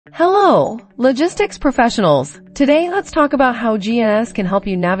Hello, logistics professionals. Today, let's talk about how G&S can help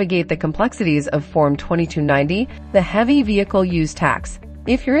you navigate the complexities of Form 2290, the heavy vehicle use tax.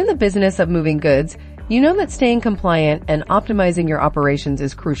 If you're in the business of moving goods, you know that staying compliant and optimizing your operations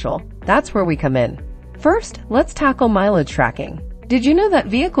is crucial. That's where we come in. First, let's tackle mileage tracking. Did you know that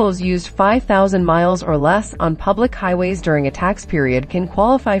vehicles used 5,000 miles or less on public highways during a tax period can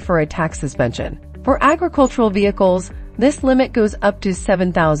qualify for a tax suspension? For agricultural vehicles, this limit goes up to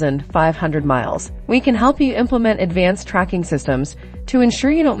 7,500 miles. We can help you implement advanced tracking systems to ensure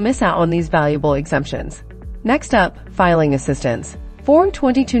you don't miss out on these valuable exemptions. Next up, filing assistance. Form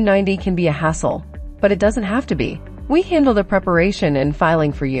 2290 can be a hassle, but it doesn't have to be. We handle the preparation and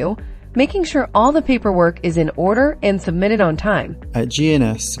filing for you, making sure all the paperwork is in order and submitted on time. At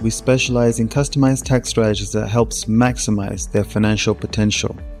G&S, we specialize in customized tax strategies that helps maximize their financial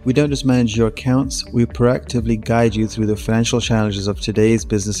potential. We don't just manage your accounts, we proactively guide you through the financial challenges of today's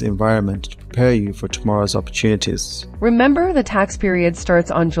business environment to prepare you for tomorrow's opportunities. Remember, the tax period starts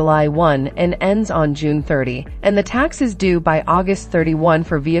on July 1 and ends on June 30, and the tax is due by August 31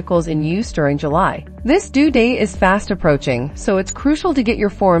 for vehicles in use during July. This due date is fast approaching, so it's crucial to get your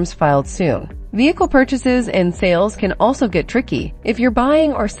forms filed soon. Vehicle purchases and sales can also get tricky. If you're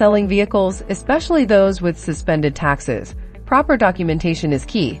buying or selling vehicles, especially those with suspended taxes, proper documentation is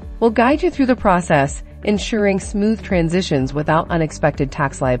key. We'll guide you through the process, ensuring smooth transitions without unexpected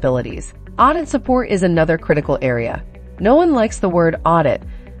tax liabilities. Audit support is another critical area. No one likes the word audit,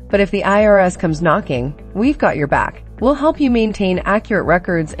 but if the IRS comes knocking, we've got your back. We'll help you maintain accurate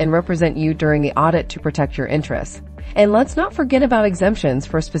records and represent you during the audit to protect your interests. And let's not forget about exemptions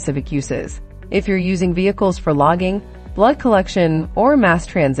for specific uses. If you're using vehicles for logging, blood collection, or mass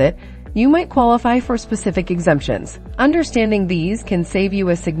transit, you might qualify for specific exemptions. Understanding these can save you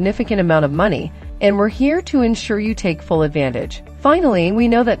a significant amount of money, and we're here to ensure you take full advantage. Finally, we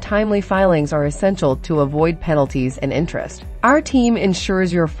know that timely filings are essential to avoid penalties and interest. Our team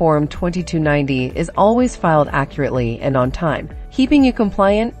ensures your Form 2290 is always filed accurately and on time, keeping you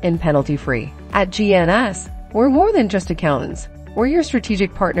compliant and penalty-free. At G&S, we're more than just accountants. We're your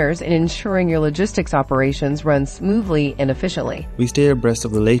strategic partners in ensuring your logistics operations run smoothly and efficiently. We stay abreast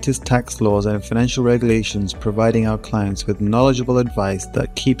of the latest tax laws and financial regulations, providing our clients with knowledgeable advice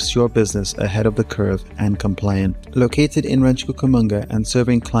that keeps your business ahead of the curve and compliant. Located in Rancho Cucamonga and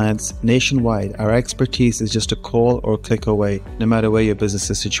serving clients nationwide, our expertise is just a call or click away, no matter where your business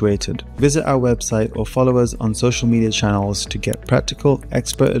is situated. Visit our website or follow us on social media channels to get practical,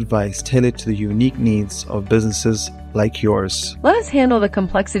 expert advice tailored to the unique needs of businesses like yours. Let us handle the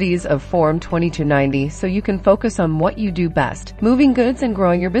complexities of Form 2290 so you can focus on what you do best, moving goods and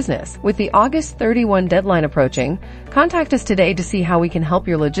growing your business. With the August 31 deadline approaching, contact us today to see how we can help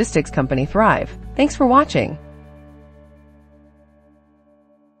your logistics company thrive. Thanks for watching.